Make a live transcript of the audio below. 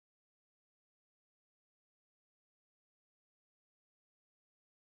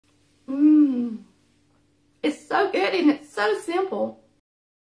so simple.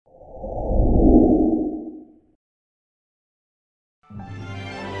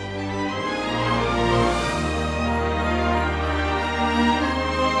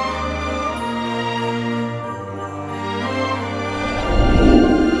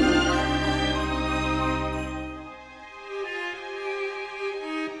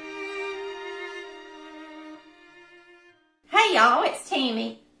 Hey y'all, it's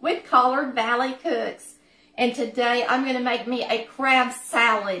Tammy with Collared Valley Cooks, and today I'm going to make me a crab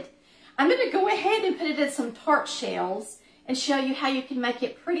salad. I'm going to go ahead and put it in some tart shells and show you how you can make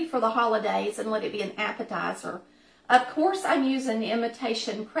it pretty for the holidays and let it be an appetizer. Of course, I'm using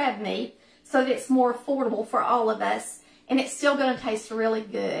imitation crab meat so that it's more affordable for all of us, and it's still going to taste really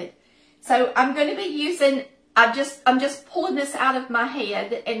good. So I'm going to be using, I'm just pulling this out of my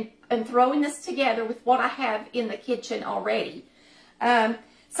head and throwing this together with what I have in the kitchen already.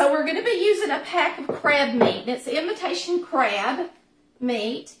 So we're going to be using a pack of crab meat, and it's imitation crab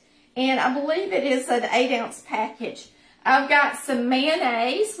meat, and I believe it is an 8-ounce package. I've got some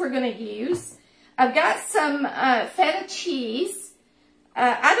mayonnaise we're going to use. I've got some feta cheese.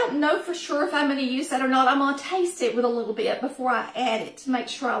 I don't know for sure if I'm going to use that or not. I'm going to taste it with a little bit before I add it to make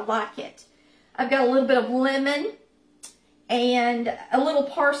sure I like it. I've got a little bit of lemon and a little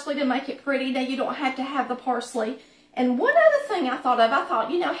parsley to make it pretty. Now, you don't have to have the parsley. And one other thing I thought,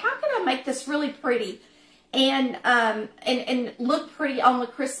 you know, how can I make this really pretty and look pretty on the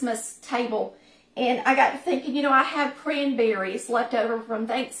Christmas table? And I got to thinking, you know, I have cranberries left over from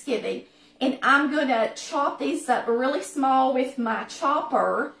Thanksgiving, and I'm going to chop these up really small with my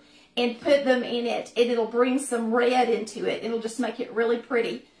chopper and put them in it, and it'll bring some red into it. It'll just make it really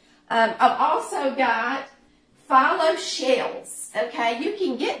pretty. I've also got phyllo shells, okay? You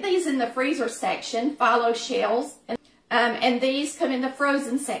can get these in the freezer section, phyllo shells, and these come in the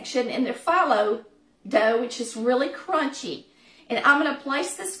frozen section, and they're phyllo dough, which is really crunchy. And I'm going to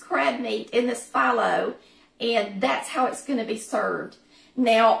place this crab meat in this phyllo, and that's how it's going to be served.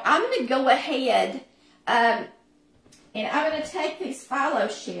 Now, I'm going to go ahead, and I'm going to take these phyllo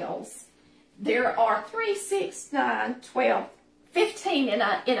shells. There are 3, 6, 9, 12, 15 in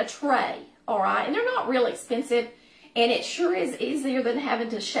a tray. All right, and they're not real expensive, and it sure is easier than having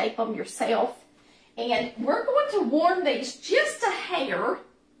to shape them yourself. And we're going to warm these just a hair,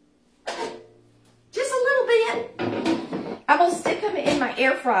 just a little bit. I'm going to stick them in my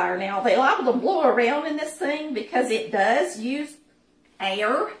air fryer now. They're liable to blow around in this thing because it does use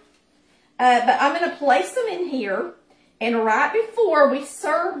air. But I'm going to place them in here, and right before we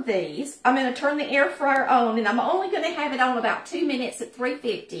serve these, I'm going to turn the air fryer on, and I'm only going to have it on about 2 minutes at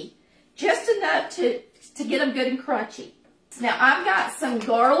 350. Just enough to get them good and crunchy. Now, I've got some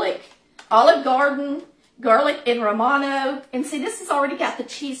garlic, Olive Garden, garlic and Romano. And see, this has already got the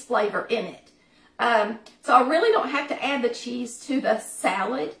cheese flavor in it. So I really don't have to add the cheese to the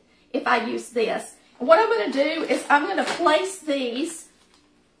salad if I use this. And what I'm going to do is I'm going to place these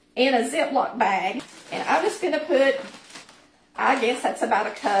in a Ziploc bag. And I'm just going to put, I guess that's about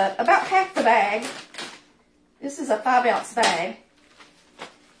a cup, about half the bag. This is a 5-ounce bag.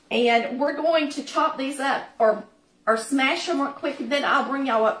 And we're going to chop these up or smash them real quick, and then I'll bring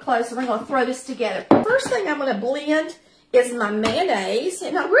y'all up close, and we're going to throw this together. First thing I'm going to blend is my mayonnaise,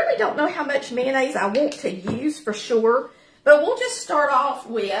 and I really don't know how much mayonnaise I want to use for sure, but we'll just start off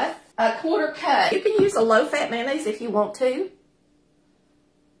with a 1/4 cup. You can use a low-fat mayonnaise if you want to.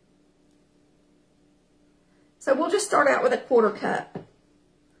 So we'll just start out with a 1/4 cup,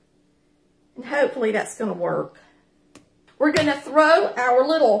 and hopefully that's going to work. We're going to throw our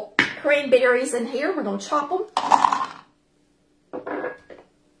little cranberries in here. We're going to chop them.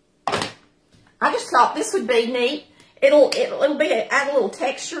 I just thought this would be neat. It'll add a little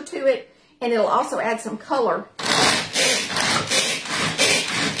texture to it, and it'll also add some color.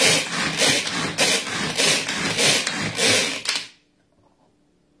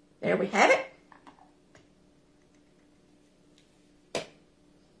 There we have it.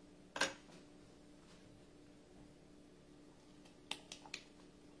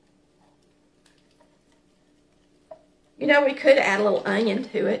 You know, we could add a little onion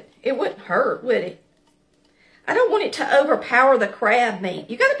to it. It wouldn't hurt, would it? I don't want it to overpower the crab meat.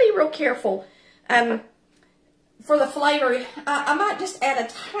 You got to be real careful for the flavor. I might just add a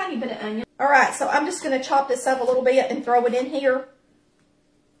tiny bit of onion. All right, so I'm just going to chop this up a little bit and throw it in here.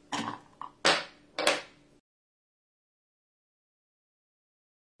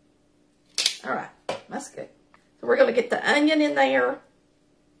 All right, that's good. So we're going to get the onion in there.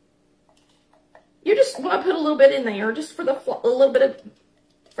 You just want to put a little bit in there just for a little bit of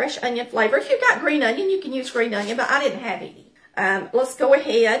fresh onion flavor. If you've got green onion, you can use green onion, but I didn't have any. Let's go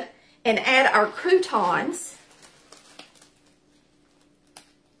ahead and add our croutons.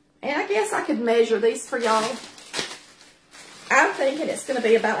 And I guess I could measure these for y'all. I'm thinking it's going to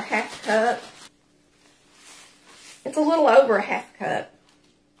be about a half cup. It's a little over a half cup.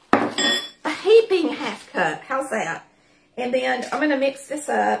 A heaping half cup. How's that? And then I'm going to mix this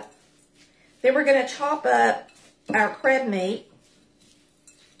up. Then we're going to chop up our crab meat.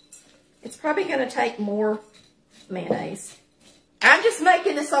 It's probably going to take more mayonnaise. I'm just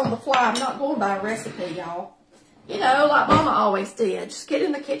making this on the fly. I'm not going by a recipe, y'all. You know, like Mama always did. Just get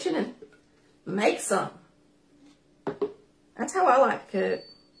in the kitchen and make some. That's how I like to cook.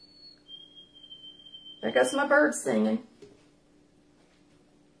 There goes my bird singing.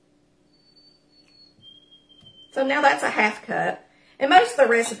 So now that's a half cup. And most of the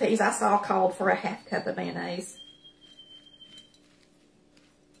recipes I saw called for a half cup of mayonnaise.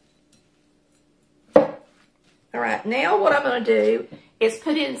 All right, now what I'm going to do is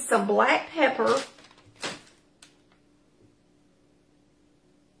put in some black pepper.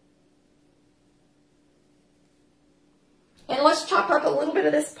 And let's chop up a little bit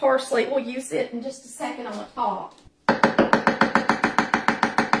of this parsley. We'll use it in just a second on the top.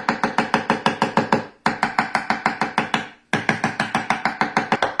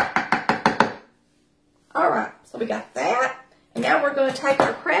 All right, so we got that. And now we're going to take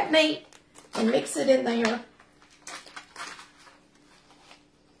our crab meat and mix it in there.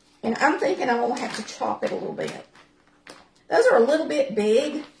 And I'm thinking I'm going to have to chop it a little bit. Those are a little bit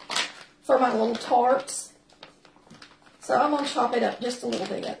big for my little tarts. So I'm going to chop it up just a little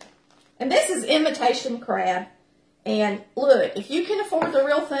bit. And this is imitation crab. And look, if you can afford the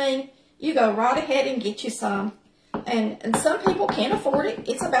real thing, you go right ahead and get you some. And some people can't afford it.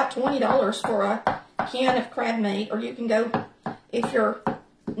 It's about $20 for a can of crab meat. Or you can go, if you're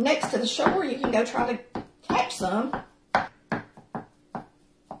next to the shore, you can go try to catch some.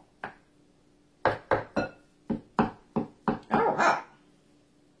 All right.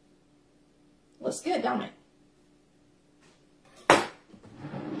 Looks good, don't it?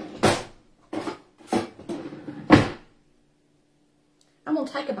 I'm going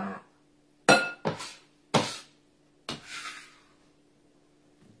to take a bite.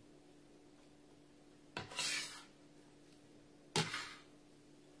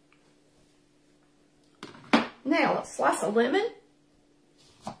 Now, let's slice a lemon.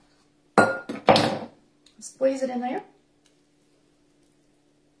 Squeeze it in there.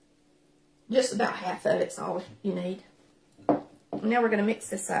 Just about half of it's all you need. Now we're going to mix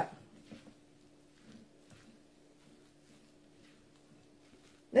this up.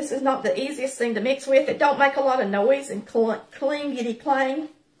 This is not the easiest thing to mix with. It don't make a lot of noise and cling-giddy clang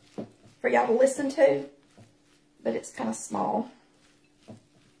for y'all to listen to, but it's kind of small.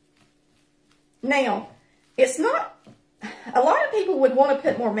 Now, it's not, a lot of people would want to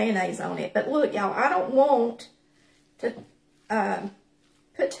put more mayonnaise on it, but look, y'all, I don't want to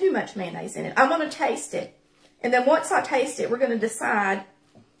put too much mayonnaise in it. I'm going to taste it, and then once I taste it, we're going to decide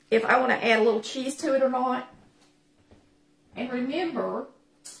if I want to add a little cheese to it or not. And remember,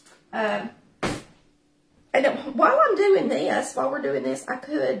 and while I'm doing this, while we're doing this, I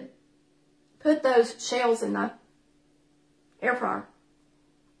could put those shells in the air fryer.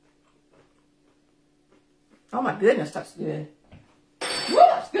 Oh my goodness, that's good. Woo,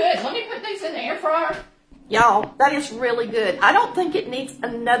 that's good. Let me put these in the air fryer. Y'all, that is really good. I don't think it needs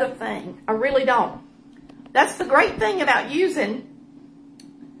another thing. I really don't. That's the great thing about using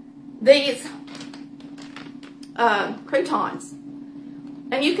these croutons.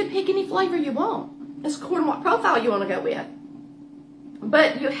 And you can pick any flavor you want. It's according to what profile you want to go with.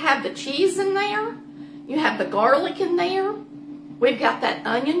 But you have the cheese in there. You have the garlic in there. We've got that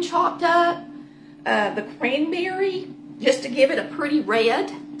onion chopped up. The cranberry, just to give it a pretty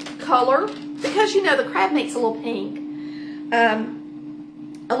red color. Because, you know, the crab meat's a little pink.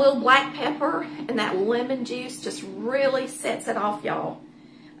 A little black pepper and that lemon juice just really sets it off, y'all.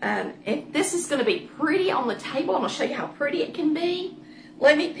 And this is going to be pretty on the table. I'm going to show you how pretty it can be.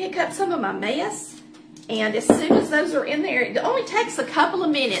 Let me pick up some of my mess. And as soon as those are in there, it only takes a couple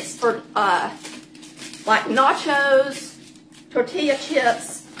of minutes for like nachos, tortilla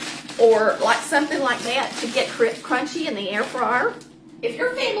chips, or like something like that to get crunchy in the air fryer. If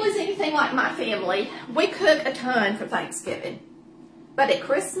your family's anything like my family, we cook a ton for Thanksgiving. But at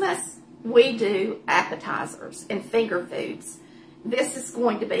Christmas, we do appetizers and finger foods. This is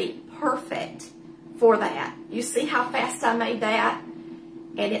going to be perfect for that. You see how fast I made that?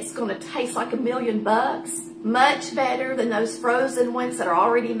 And it's going to taste like $1,000,000. Much better than those frozen ones that are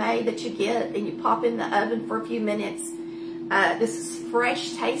already made that you get and you pop in the oven for a few minutes. This is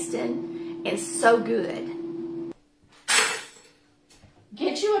fresh tasting and so good.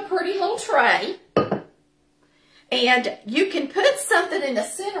 Get you a pretty little tray. And you can put something in the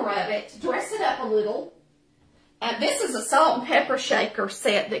center of it to dress it up a little. This is a salt and pepper shaker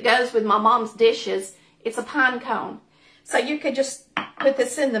set that goes with my mom's dishes. It's a pine cone. So you could just put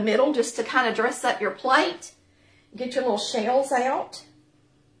this in the middle just to kind of dress up your plate. Get your little shells out.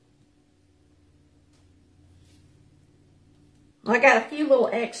 I got a few little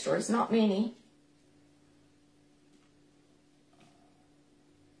extras, not many.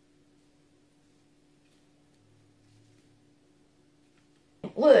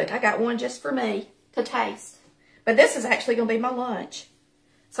 Look, I got one just for me to taste. But this is actually going to be my lunch.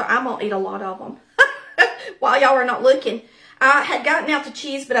 So I'm going to eat a lot of them. While y'all are not looking. I had gotten out the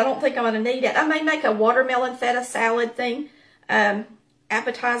cheese, but I don't think I'm going to need it. I may make a watermelon feta salad thing.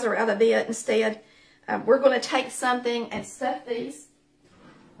 Appetizer out of it instead. We're going to take something and stuff these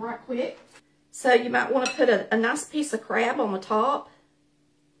right quick. So you might want to put a nice piece of crab on the top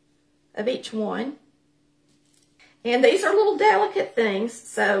of each one. And these are little delicate things,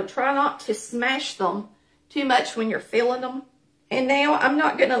 so try not to smash them too much when you're filling them. And now I'm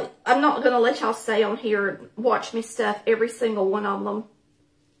not gonna let y'all stay on here and watch me stuff every single one of them.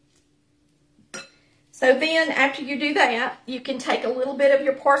 So then after you do that, you can take a little bit of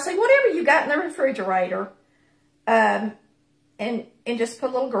your parsley, whatever you got in the refrigerator, and just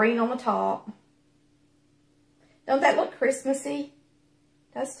put a little green on the top. Don't that look Christmassy?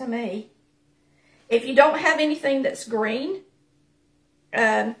 It does to me. If you don't have anything that's green,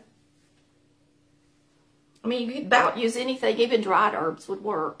 I mean, you could about use anything, even dried herbs would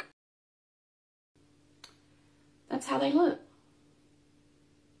work. That's how they look.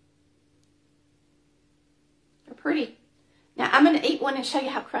 They're pretty. Now, I'm going to eat one and show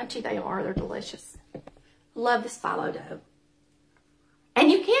you how crunchy they are. They're delicious. Love this phyllo dough.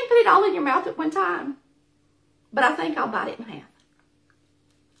 And you can put it all in your mouth at one time, but I think I'll bite it in half.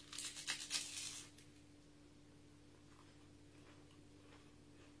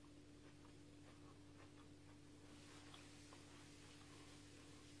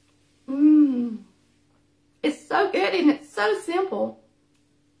 It's so good and it's so simple.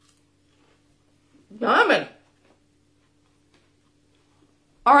 Yummy.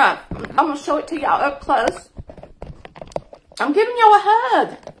 All right, I'm going to show it to y'all up close. I'm giving y'all a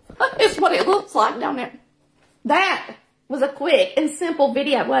hug. It's what it looks like down there. That was a quick and simple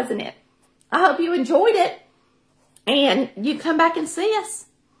video, wasn't it? I hope you enjoyed it. And you come back and see us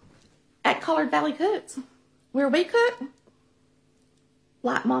at Collared Valley Cooks, where we cook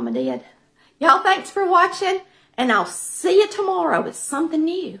like Mama did. Y'all, thanks for watching, and I'll see you tomorrow with something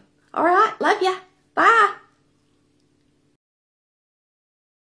new. All right, love ya. Bye.